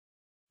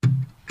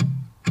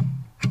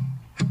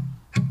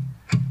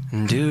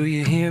Do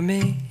you hear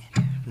me?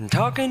 I'm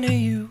talking to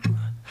you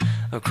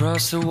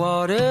across the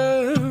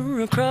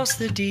water, across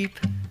the deep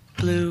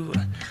blue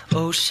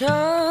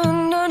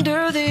ocean,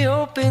 under the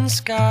open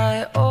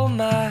sky. Oh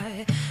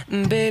my,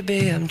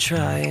 baby, I'm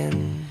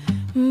trying.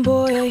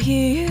 Boy, I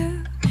hear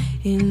you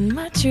in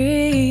my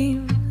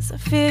dreams. I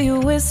feel you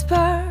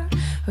whisper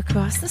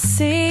across the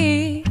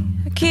sea.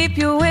 I keep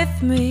you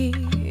with me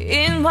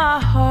in my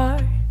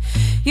heart.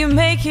 You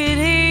make it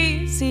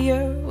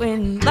easier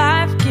when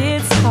life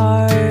gets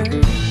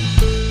hard.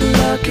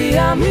 Lucky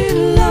I'm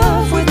in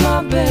love with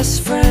my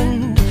best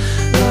friend.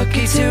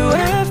 Lucky to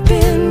have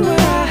been where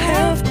I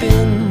have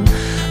been.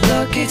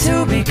 Lucky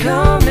to be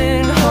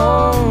coming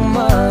home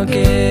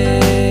again.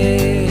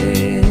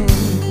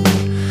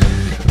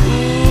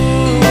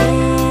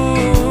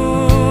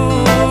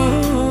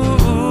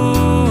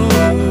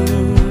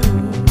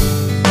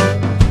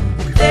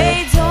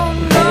 They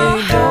don't know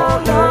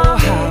how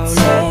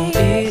long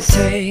it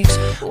takes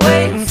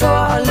waiting for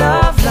a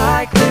love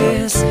like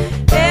this.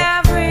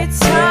 Every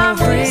time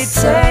we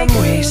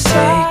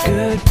say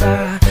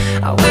goodbye,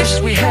 I wish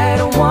we had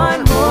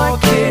one more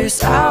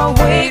kiss. I'll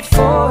wait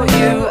for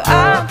you,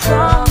 I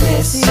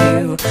promise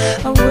you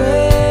I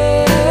will.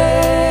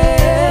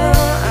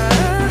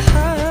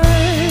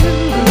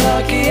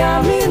 Lucky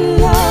I'm in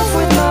love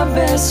with my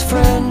best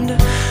friend.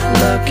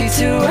 Lucky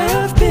to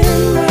have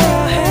been where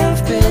I have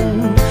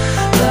been.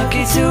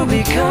 Lucky to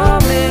be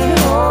coming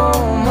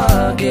home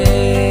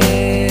again.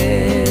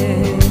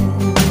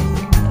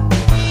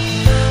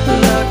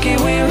 Lucky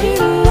we're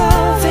in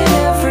love in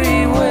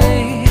every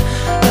way.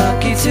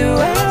 Lucky to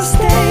have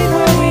stayed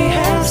where we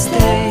have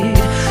stayed.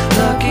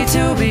 Lucky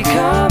to be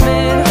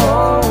coming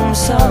home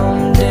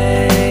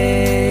someday.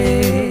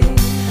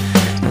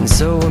 And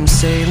so I'm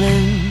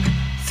sailing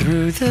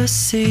through the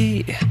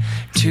sea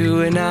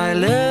to an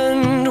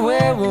island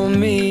where we'll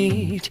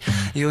meet.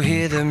 You'll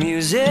hear the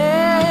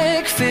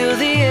music, feel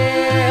the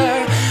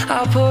air.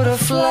 I'll put a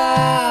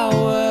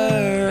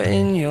flower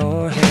in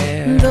your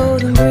hair.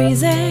 golden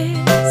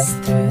breezes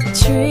through the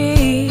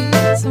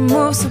trees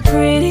move so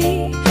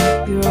pretty.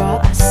 You're all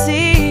I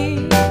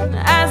see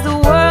as the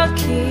world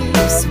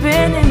keeps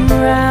spinning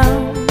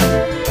round.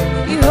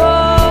 You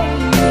hold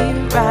me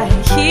right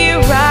here,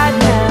 right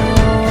now.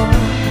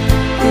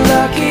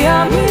 Lucky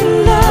I'm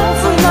in love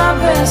with my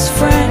best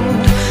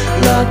friend.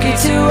 Lucky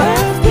to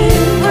have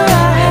been where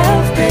I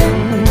have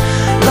been.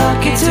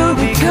 Lucky to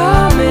be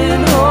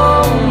coming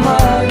home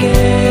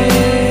again.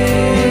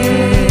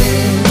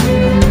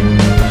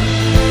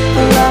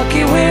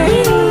 Lucky we're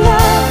in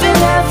love in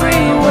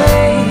every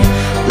way.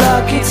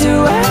 Lucky to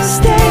have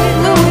stayed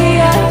where we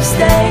have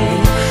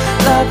stayed.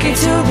 Lucky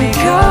to be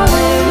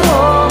coming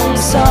home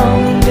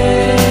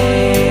someday.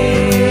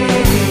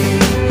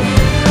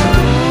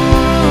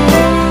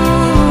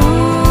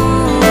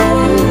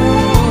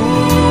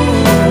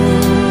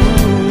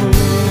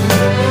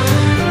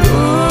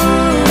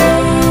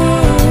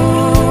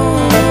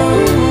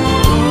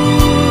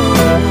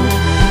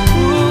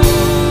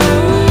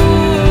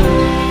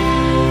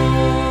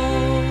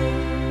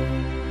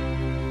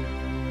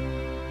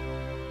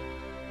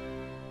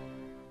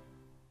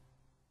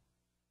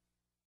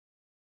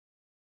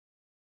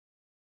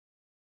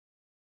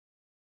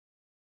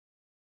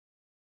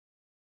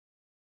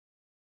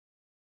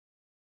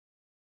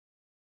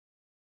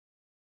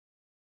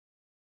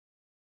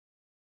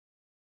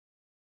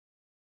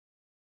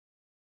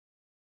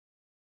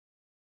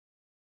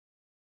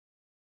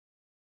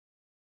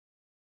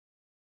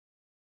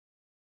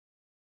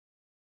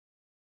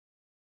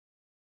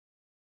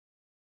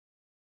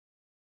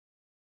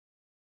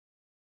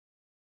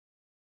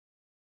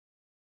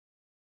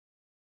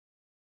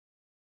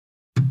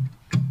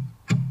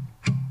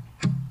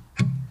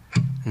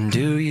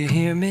 Do you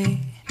hear me?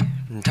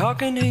 I'm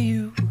talking to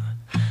you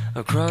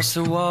across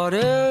the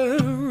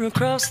water,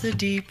 across the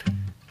deep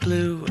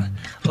blue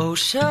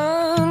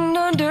ocean,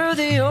 under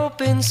the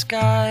open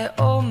sky.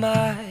 Oh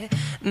my,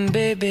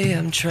 baby,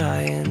 I'm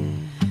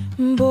trying.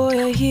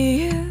 Boy, I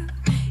hear you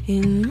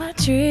in my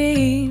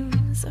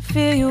dreams. I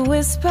feel you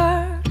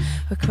whisper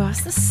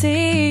across the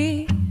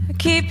sea. I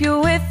keep you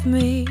with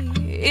me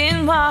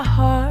in my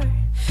heart.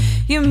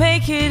 You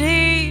make it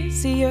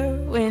easier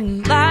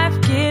when life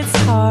gets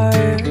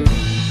hard.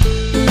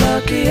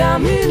 Lucky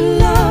I'm in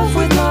love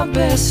with my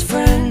best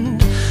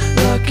friend.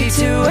 Lucky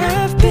to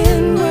have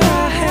been where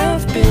I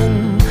have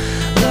been.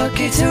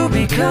 Lucky to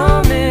be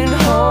coming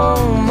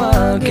home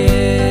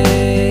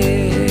again.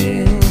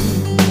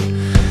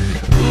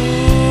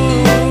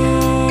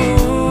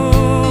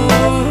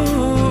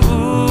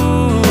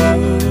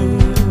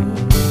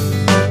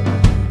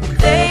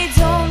 They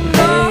don't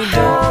know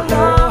how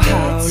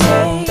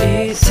long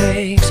it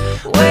takes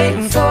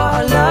waiting for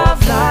a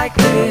love like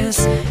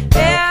this.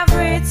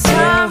 Every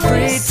time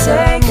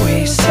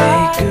we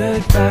say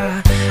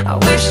goodbye, I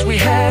wish we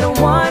had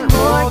one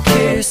more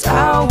kiss.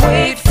 I'll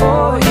wait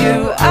for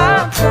you,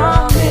 I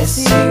promise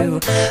you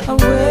I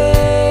will.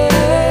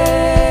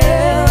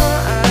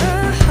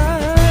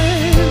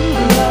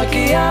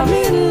 Lucky I'm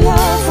in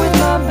love with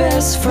my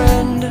best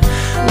friend.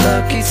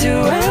 Lucky to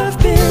have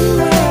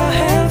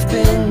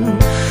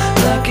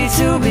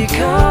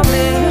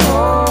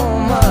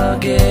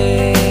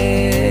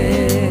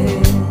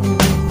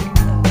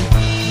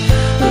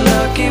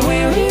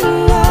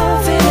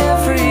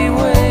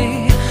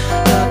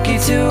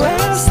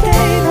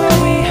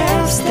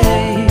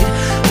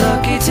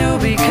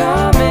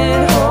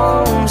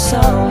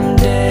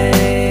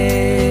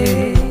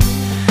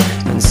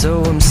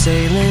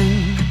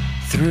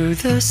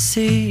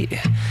sea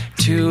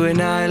to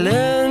an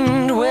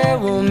island where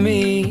we'll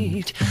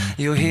meet.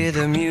 You'll hear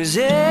the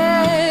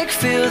music,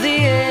 feel the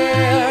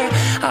air.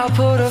 I'll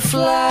put a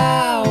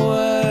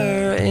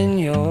flower in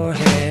your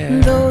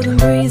hair. Golden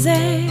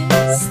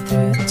breezes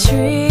through the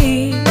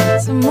trees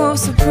move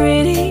so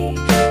pretty.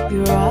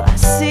 You're all I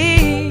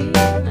see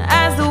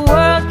as the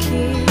world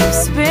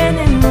keeps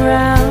spinning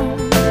round.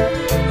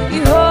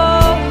 You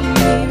hold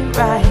me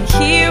right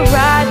here,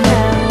 right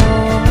now.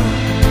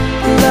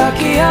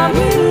 Lucky I'm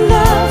in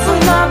love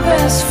with my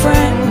best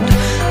friend.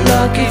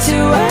 Lucky to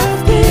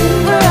have been